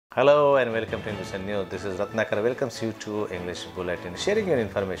Hello and welcome to INBCN News. This is Ratnakar. Welcomes you to English Bulletin, sharing your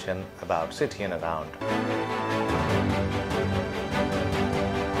information about city and around.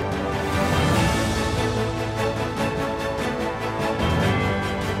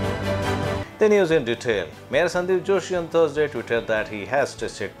 The news in detail. Mayor Sandeep Joshi on Thursday tweeted that he has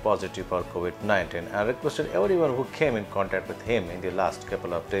tested positive for COVID-19 and requested everyone who came in contact with him in the last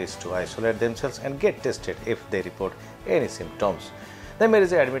couple of days to isolate themselves and get tested if they report any symptoms. The mayor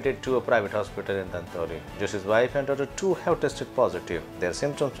is admitted to a private hospital in Dantoli. Joshi's wife and daughter too have tested positive. Their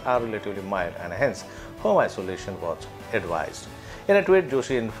symptoms are relatively mild and hence home isolation was advised. In a tweet,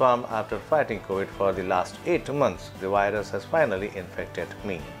 Joshi informed, after fighting COVID for the last 8 months, the virus has finally infected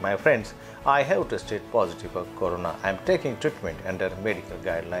me. My friends, I have tested positive for corona. I am taking treatment under medical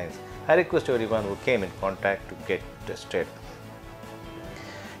guidelines. I request everyone who came in contact to get tested.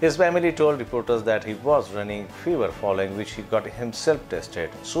 His family told reporters that he was running fever, following which he got himself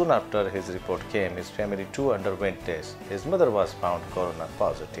tested. Soon after his report came, his family too underwent tests. His mother was found corona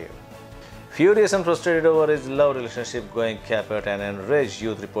positive. Furious and frustrated over his love relationship going kaput, an enraged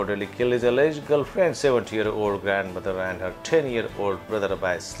youth reportedly killed his alleged girlfriend's 70-year-old grandmother and her 10-year-old brother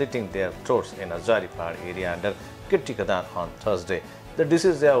by slitting their throats in Hazaripad area under Kittikadan on Thursday. The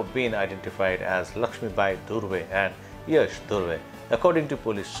deceased have been identified as Lakshmi Bai Dhurve and Yash Dhurve. According to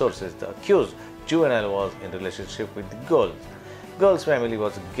police sources, the accused juvenile was in relationship with the girl. Girl's family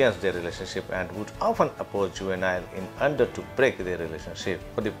was against their relationship and would often oppose juvenile in order to break their relationship.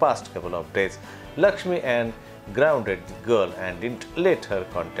 For the past couple of days, Lakshmi and grounded the girl and didn't let her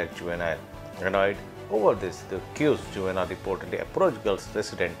contact juvenile. Annoyed over this, the accused juvenile reportedly approached girl's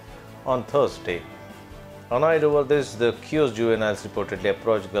resident on Thursday. Evening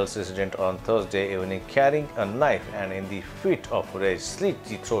carrying a knife and in the fit of rage slit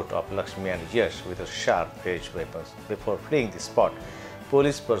the throat of Lakshmi and Yash with sharp-edged weapons. Before fleeing the spot,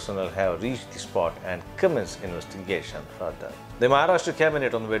 police personnel have reached the spot and commenced investigation further. The Maharashtra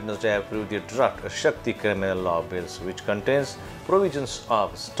Cabinet on Wednesday approved the draft Shakti criminal law bills, which contains provisions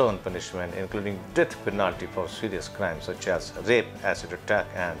of stern punishment, including death penalty for serious crimes such as rape, acid attack,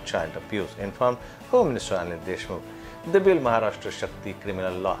 and child abuse, informed Home Minister Deshmukh. The bill, Maharashtra Shakti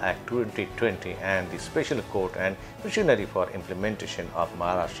Criminal Law Act 2020, and the Special Court and Machinery for Implementation of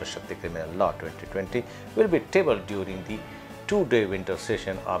Maharashtra Shakti Criminal Law 2020, will be tabled during the two-day winter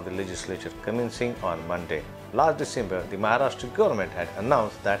session of the legislature commencing on Monday. Last December, the Maharashtra government had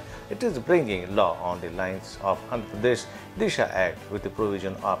announced that it is bringing law on the lines of Andhra Pradesh VIDHRBHA Act with the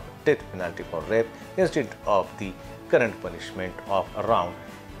provision of death penalty for rape instead of the current punishment of around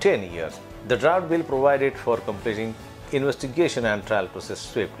 10 years. The draft bill provided for completing investigation and trial process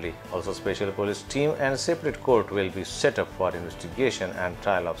swiftly. Also, special police team and separate court will be set up for investigation and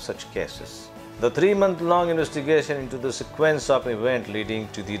trial of such cases. The 3-month-long investigation into the sequence of events leading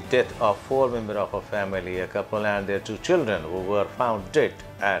to the death of 4 members of a family, a couple and their 2 children, who were found dead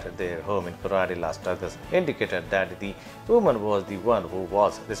at their home in Koradi last August, indicated that the woman was the one who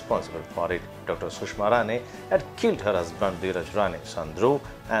was responsible for it. Dr. Sushma Rane had killed her husband Dheeraj Rane, son Dhruv,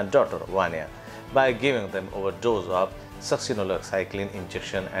 and daughter Vanya by giving them overdose of succinylcycline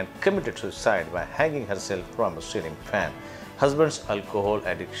injection and committed suicide by hanging herself from a ceiling fan. Husband's alcohol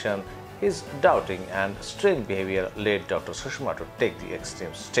addiction, his doubting and strange behavior led Dr. Sushma to take the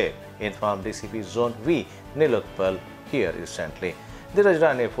extreme step, informed DCP Zone V Nilotpal here recently. Dheeraj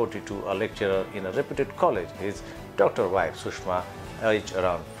Rane, 42, a lecturer in a reputed college, his doctor wife Sushma, aged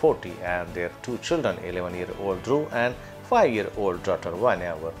around 40, and their 2 children, 11-year-old Dhruv and 5-year-old daughter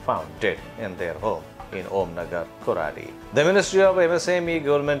Vanya, were found dead in their home in Omnagar, Koradi. The Ministry of MSME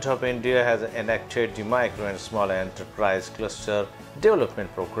Government of India has enacted the Micro and Small Enterprise Cluster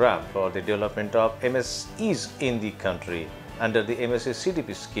Development Program for the development of MSEs in the country. Under the MSE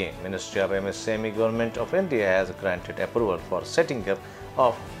CDP scheme, Ministry of MSME Government of India has granted approval for setting up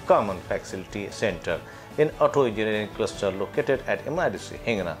of Common Facility Center in Auto Engineering Cluster located at MIDC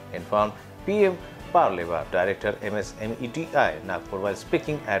Hingna, informed PM Parleva, Director MSMEDI, Nagpur, while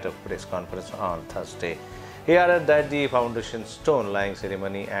speaking at a press conference on Thursday. He added that the foundation stone laying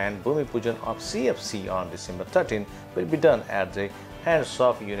ceremony and Bhumi Pujan of CFC on December 13 will be done at the hands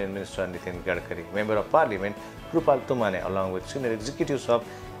of Union Minister Nitin Gadkari, Member of Parliament Krupal Tumane, along with senior executives of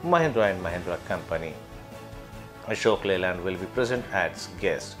Mahindra and Mahindra Company. Ashok Leyland will be present as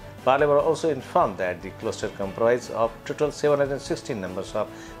guest. Parliament also informed that the cluster comprises of total 716 numbers of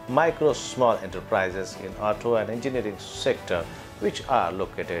micro-small enterprises in auto and engineering sector, which are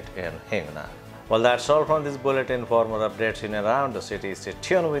located in Hingna. Well, that's all from this bulletin. For more updates in and around the city, stay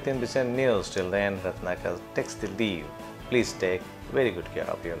tuned with INBCN News. Till then, Ratnakar takes the leave. Please take very good care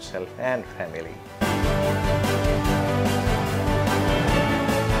of yourself and family.